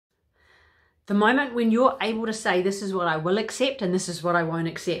The moment when you're able to say, this is what I will accept and this is what I won't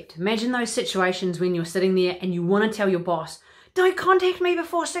accept. Imagine those situations when you're sitting there and you want to tell your boss, don't contact me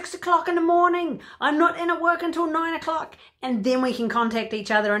before 6 o'clock in the morning. I'm not in at work until 9 o'clock. And then we can contact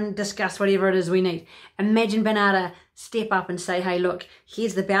each other and discuss whatever it is we need. Imagine being able to step up and say, hey, look,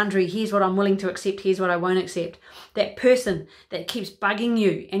 here's the boundary. Here's what I'm willing to accept. Here's what I won't accept. That person that keeps bugging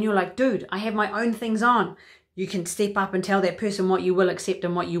you and you're like, dude, I have my own things on. You can step up and tell that person what you will accept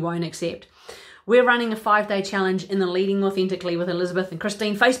and what you won't accept. We're running a 5-day challenge in the Leading Authentically with Elizabeth and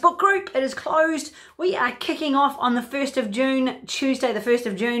Christine Facebook group. It is closed. We are kicking off on the 1st of June, Tuesday the 1st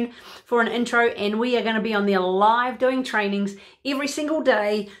of June, for an intro, and we are going to be on there live doing trainings every single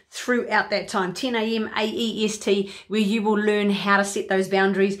day throughout that time, 10 a.m. AEST, where you will learn how to set those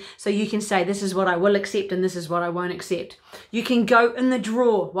boundaries so you can say, this is what I will accept and this is what I won't accept. You can go in the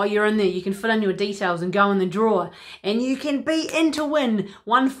drawer while you're in there. You can fill in your details and go in the drawer, and you can be in to win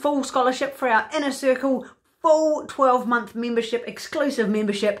one full scholarship for our Inner Circle full 12-month membership, exclusive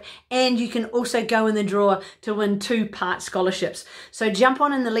membership, and you can also go in the drawer to win 2-part scholarships. So jump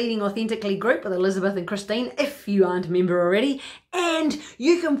on in the Leading Authentically group with Elizabeth and Christine if you aren't a member already, and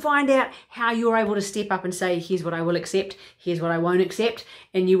you can find out how you're able to step up and say, here's what I will accept, here's what I won't accept,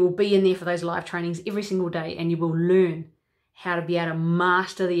 and you will be in there for those live trainings every single day, and you will learn how to be able to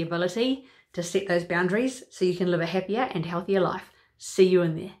master the ability to set those boundaries so you can live a happier and healthier life. See you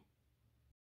in there.